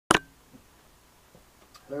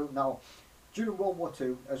through. Now, during World War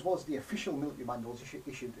II, as well as the official military manuals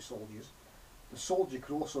issued to soldiers, the soldier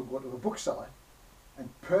could also go to a bookseller and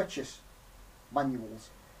purchase manuals.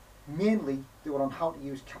 Mainly, they were on how to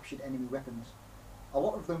use captured enemy weapons. A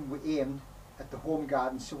lot of them were aimed at the Home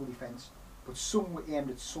Guard and civil defence, but some were aimed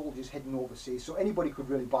at soldiers heading overseas, so anybody could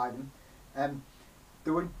really buy them.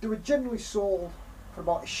 They were generally sold for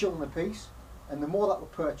about £1 a piece, and the more that were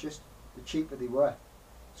purchased, the cheaper they were.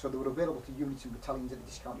 So they were available to units and battalions at a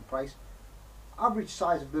discounted price. Average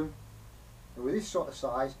size of them, they were this sort of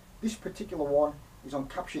size. This particular one is on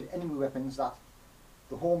captured enemy weapons that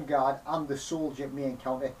the Home Guard and the soldier may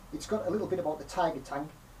encounter. It's got a little bit about the Tiger tank,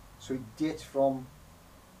 so it dates from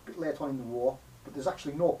a bit later on in the war, but there's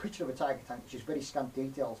actually no picture of a Tiger tank, it's just very scant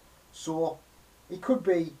details. So it could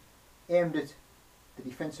be aimed at the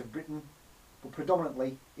defence of Britain, but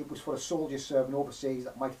predominantly it was for a soldier serving overseas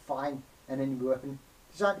that might find an enemy weapon,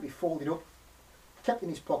 designed to be folded up, kept in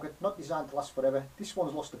his pocket, not designed to last forever. This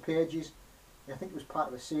one's lost the pages. I think it was part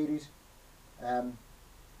of a series.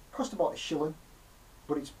 Cost about £1,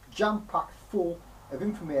 but it's jam-packed full of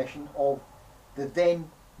information of the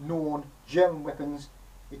then known German weapons.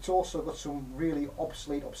 It's also got some really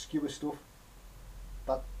obsolete, obscure stuff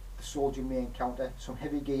that the soldier may encounter, some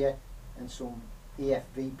heavy gear and some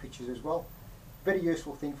AFV pictures as well. Very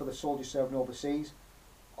useful thing for the soldier serving overseas,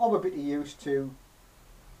 of a bit of use to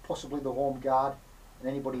possibly the Home Guard and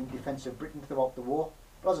anybody in defence of Britain throughout the war.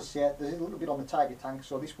 But as I say, there's a little bit on the Tiger tank,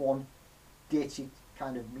 so this one dates it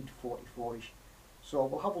kind of mid-44ish. So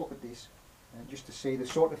we'll have a look at this, just to see the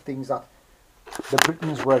sort of things that the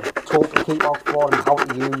Britons were told to keep out for and how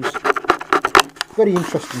to use. Very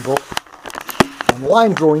interesting book. And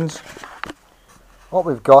line drawings, what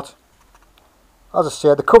we've got, as I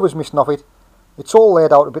said, the cover's missing off it. It's all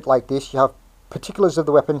laid out a bit like this. You have particulars of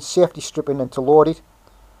the weapon, safety stripping and to load it.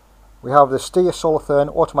 We have the Steyr Solothurn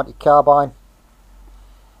automatic carbine.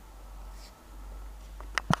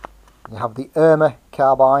 You have the Irma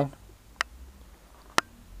carbine,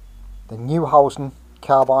 the Neuhausen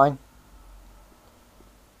carbine,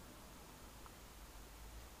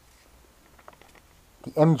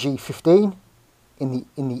 the MG15 in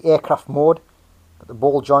the aircraft mode, at the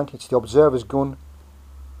ball joint. It's the observer's gun,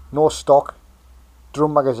 no stock,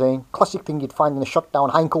 drum magazine, classic thing you'd find in a shot down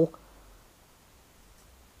Heinkel.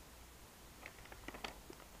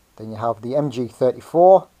 Then you have the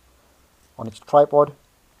MG34 on its tripod,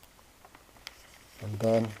 and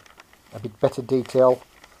then a bit better detail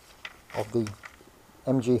of the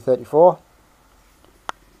MG34.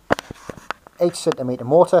 8cm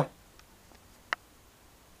motor,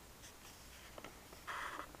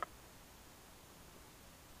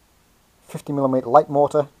 .50mm light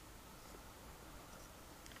motor,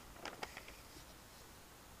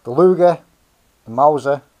 the Luger, the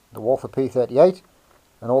Mauser, the Walther P38,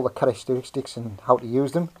 and all the characteristics and how to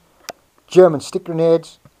use them. German stick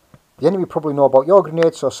grenades. The enemy probably know about your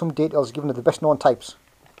grenades, so some details given of the best known types.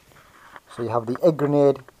 So you have the egg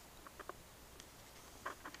grenade,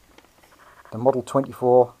 the Model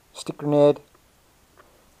 24 stick grenade.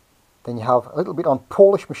 Then you have a little bit on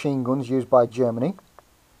Polish machine guns used by Germany.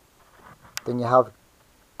 Then you have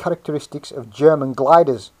characteristics of German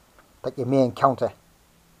gliders that you may encounter.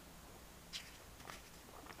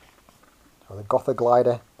 So the Gotha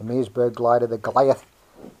glider, the Meersburg glider, the Goliath.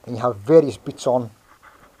 Then you have various bits on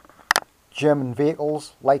German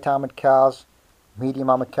vehicles, light armoured cars, medium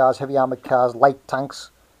armoured cars, heavy armoured cars, light tanks,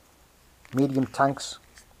 medium tanks,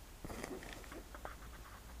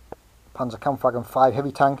 Panzerkampfwagen 5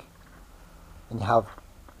 heavy tank. And you have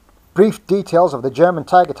brief details of the German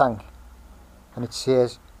Tiger tank. And it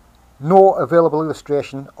says no available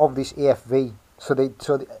illustration of this AFV. So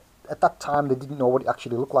at that time they didn't know what it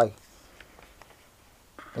actually looked like.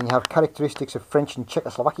 Then you have characteristics of French and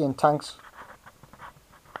Czechoslovakian tanks,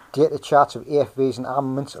 data charts of AFVs and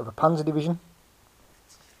armaments of a Panzer division.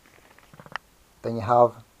 Then you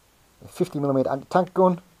have a 50mm anti-tank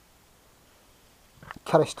gun,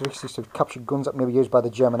 characteristics of captured guns that may be used by the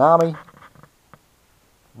German army,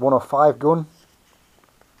 105 gun.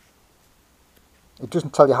 It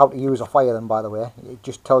doesn't tell you how to use or fire them, by the way. It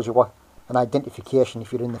just tells you what an identification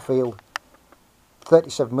if you're in the field.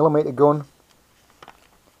 37mm gun,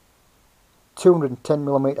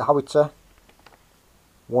 210mm howitzer,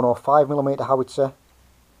 105mm howitzer.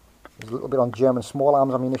 There's a little bit on German small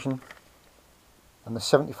arms ammunition, and the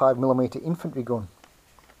 75mm infantry gun,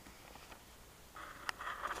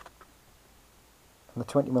 and the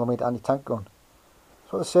 20mm anti-tank gun.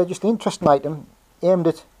 So as I say, just an interesting item aimed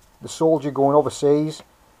at the soldier going overseas,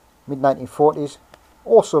 mid-1940s,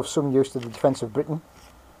 also of some use to the defence of Britain.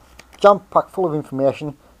 Jam-packed full of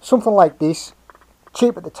information. Something like this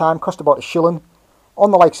cheap at the time, cost about £1.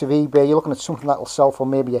 On the likes of eBay, you're looking at something that'll sell for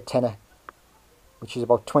maybe a tenner, which is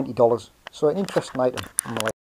about $20. So an interesting item on the